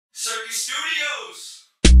Circus Studios.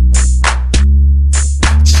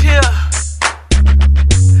 Yeah,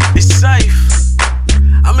 it's Sief.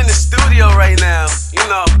 I'm in the studio right now, you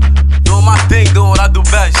know, doing my thing, doing what I do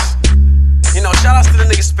best. You know, shout outs to the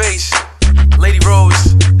nigga Space, Lady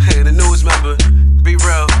Rose, the newest member, Be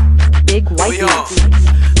Real. Big white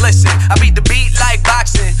Listen, I beat the beat like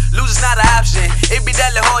boxing, loser's not an option. It be De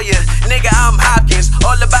La Hoya, nigga, I'm Hopkins.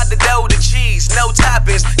 All about the dough, the cheese, no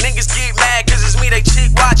toppings. Niggas get mad cause it's me they chick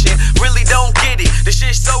watching. Really don't get it, the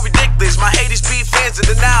shit's so ridiculous. My haters be fans of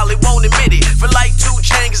denial, they won't admit it. For like 2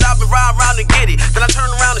 chains, cause I've been riding around to get it. Then I turn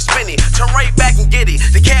around and spin it, turn right back and get it.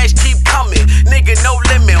 The cash keep coming, nigga, no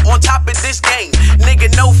limit. On top of this game, nigga,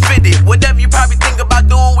 no fitted. Whatever you probably think about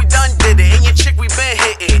doing, we done did it. And your chick, we been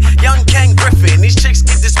hitting. Young Ken Griffin, these chicks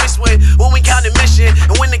get dismissed when we count admission.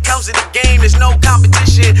 And when it comes to the game, there's no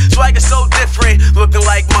competition. Swagger so different, looking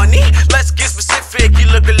like money. Let's get specific, you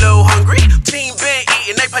look a little hungry. Team been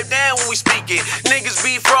eating, they pipe down when we speaking. Niggas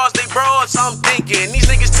be frauds, they broads, I'm thinking. These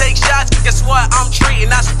niggas take shots, guess what, I'm treating.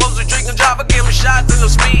 Not supposed to drink and drive, I give them shots and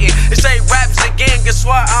I'm speeding. They say raps again, guess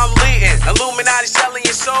what, I'm leading. Illuminati selling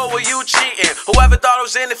your soul, well you cheating. Whoever thought I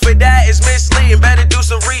was in it for that is misleading. Better do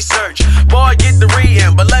some research, boy get the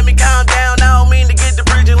reading. But let me calm down, I don't mean to get the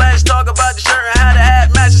preaching. Let's talk about the shirt and how the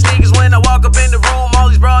hat matches sneakers. When I walk up in the room, all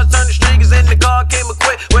these broads turn the streakers. In the car came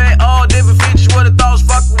equipped with all different features. Would've thought I was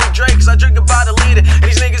fucking with Drake, cause I drink about a liter. And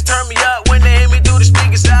these niggas turn me up when they hear me do the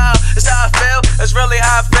speakers. That's how I feel, that's really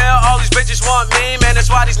how I feel. All these bitches want me, man, that's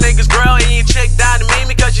why these niggas grill. And your chick down to me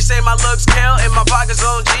because she say my looks kill. And my pockets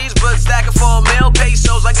on G's, but stacking for a meal.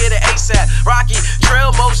 Pesos, I get it ASAP. Rocky,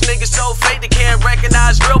 Trill, most niggas so fake they can't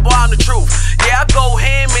recognize real, boy, I'm the truth. Yeah, I go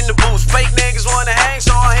ham in the booth. Fake niggas wanna hang,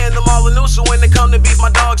 so I hand them all a noose. So when they come to beef, my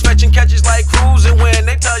dogs fetching catches like cruising. When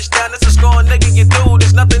they touch down, that's a score, nigga, you do.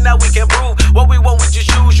 There's nothing that we can prove. What we want, we just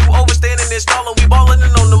choose. You overstanding and stalling, we ballin'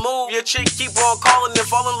 and on the move. Your chick keep on calling and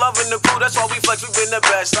fall in love in the crew. That's why we flex, we been the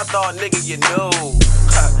best. I thought, nigga, you knew.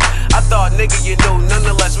 I thought, nigga, you knew.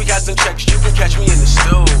 Nonetheless, we got some checks. You can catch me in the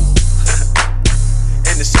stew.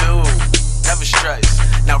 In the stew. Never stress.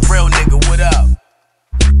 Now, real nigga, what up?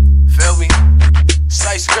 Feel me?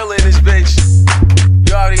 Sice grillin' this bitch.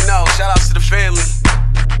 You already know. Shout outs to the family.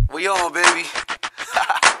 We on, baby.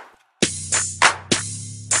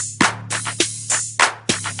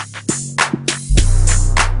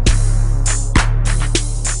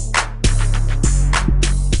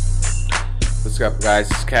 What's up, guys?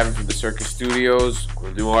 It's Kevin from the Circus Studios.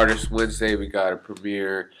 We're New Artist Wednesday. We got a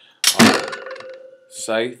premiere on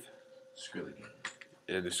Sief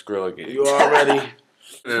and the Skrilla Game. You already.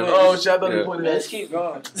 Yeah. Oh, shout out to the Let's keep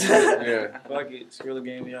going. Yeah. Fuck it. Skrilla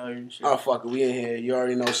Game, we out here and shit. Oh, fuck it. We in here. You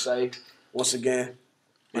already know Sief. Once again,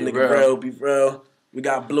 my Be nigga real. Real, Be Real. We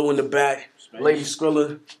got Blue in the back. Lady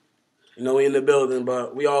Skrilla. You know, we in the building,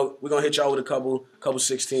 but we gonna hit y'all with a couple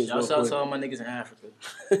 16s. Shout out to all my niggas in Africa.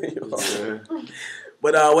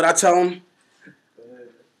 But what I tell him,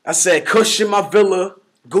 I said, Kush in my villa,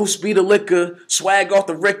 Goose be the liquor, swag off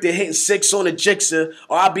the Richter, hitting 6 on the Jixer,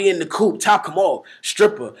 or I be in the coupe, top come off,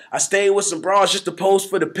 stripper. I stay with some bras just to pose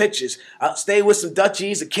for the pictures. I stay with some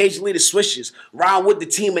Dutchies, occasionally the Swishers. Rhyme with the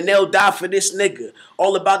team and they'll die for this nigga.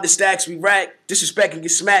 All about the stacks we rack, disrespect and get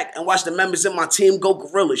smacked, and watch the members in my team go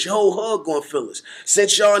gorillas. Your whole hood going fillers.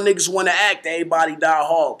 Since y'all niggas wanna act, everybody die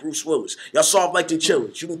hard, Bruce Willis. Y'all soft like them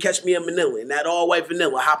chillers. You can catch me in Manila, in that all white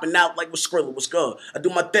vanilla, hopping out like with Skrilla, what's good? I do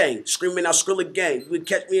my thing, screaming out Skrilla gang. You can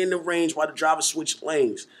catch me in the range while the driver switch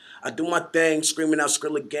lanes. I do my thing, screaming out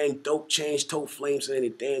Skrilla gang, dope change, toe flames, and any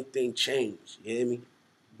damn thing change. You hear me?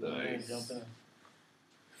 Nice. Jump in.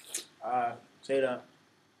 Alright, say that.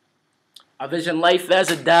 I vision life as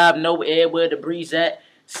a dive, no air where the breeze at.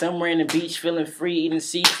 Somewhere in the beach, feeling free, eating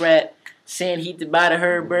sea crab. Sand heated by the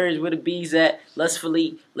herd birds where the bees at.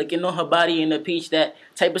 Lustfully licking on her body in the peach. That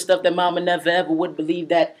type of stuff that mama never ever would believe.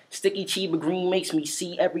 That sticky Chiba green makes me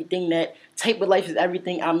see everything. That type of life is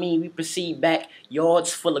everything. I mean, we proceed back.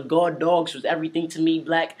 Yards full of guard dogs was everything to me.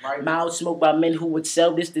 Black mouths smoked by men who would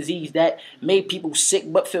sell this disease that made people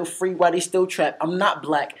sick but feel free while they still trapped. I'm not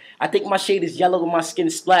black. I think my shade is yellow and my skin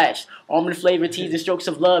is splashed. Almond flavor teas and strokes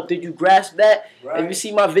of love. Did you grasp that? If you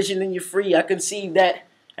see my vision, then you're free. I conceive that.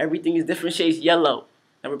 Everything is different shades yellow.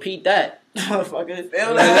 Now repeat that. Motherfucker.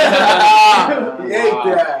 Feel that? He ate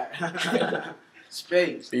that.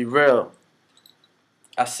 Space. Be real.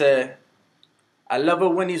 I said, I love it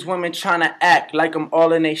when these women tryna act like I'm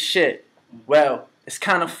all in they shit. Well, it's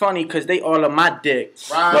kind of funny because they all on my dick.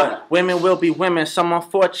 Right. But women will be women, some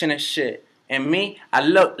unfortunate shit. And me, I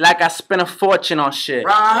look like I spent a fortune on shit.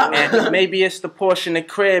 Right. And maybe it's the portion of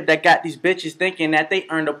crib that got these bitches thinking that they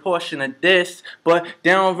earned a portion of this, but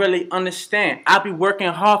they don't really understand. I be working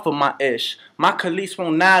hard for my ish. My Khalees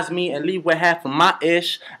won't Nas me and leave with half of my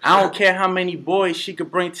ish. I don't care how many boys she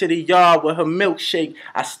could bring to the yard with her milkshake.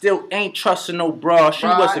 I still ain't trusting no bra. She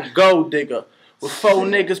was a gold digger. With 4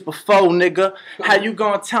 niggas before, nigga. How you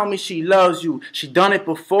gonna tell me she loves you? She done it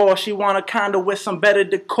before. She want a condo with some better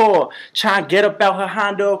decor. Trying to get about her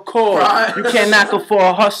Honda Accord. You can't knock her for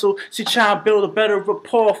a hustle. She trying to build a better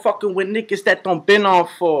rapport. Fucking with niggas that don't been on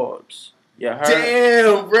Forbes. You heard?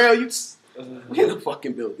 Damn, bro. We in the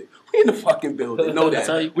fucking building. We in the fucking building. Know that. I'll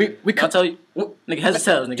tell you. We I'll tell you. Nigga, heads or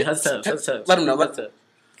tails, nigga. Heads or tails. Heads or tails. Let him know. Heads or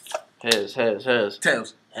tails. Heads.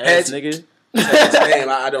 Tails. Heads, nigga. Damn,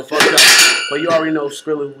 I done fucked up. But you already know,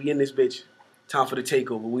 Skrilla, we in this bitch. Time for the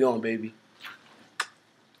takeover. We on, baby.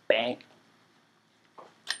 Bang.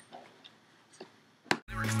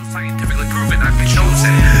 Scientifically proven, I've been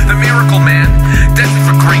chosen. The miracle man, destined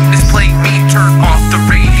for greatness. Play me, turn off the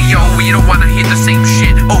radio. You don't wanna hear the same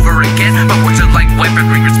shit over again. But what's it like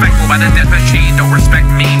weaponry? Respectful by the death machine. Don't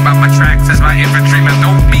respect me by my tracks as my infantryman.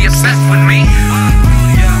 Don't be obsessed with me.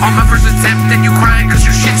 On my first attempt, then you crying cause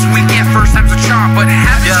your shit's weak. Yeah, first time's a charm, but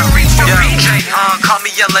haven't you reached your peak? Call me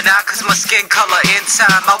yelling out cause my skin color in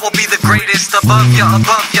time. I will be the greatest above y'all.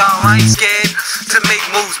 I ain't scared to make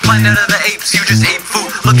moves. Planet of the Apes, you just ate food.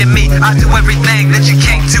 Look at me, I do everything that you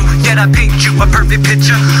can't do. Yet I paint you a perfect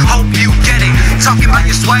picture. Hope you get it. Talking about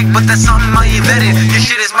your swag, but that's something I invented. Your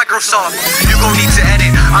shit is Microsoft, you gon' need to edit.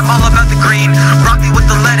 I'm all about the green, broccoli with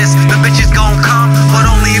the lettuce. The bitches gon' come, but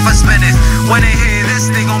only if I spend it. When they hear this,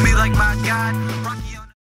 they gon' be like my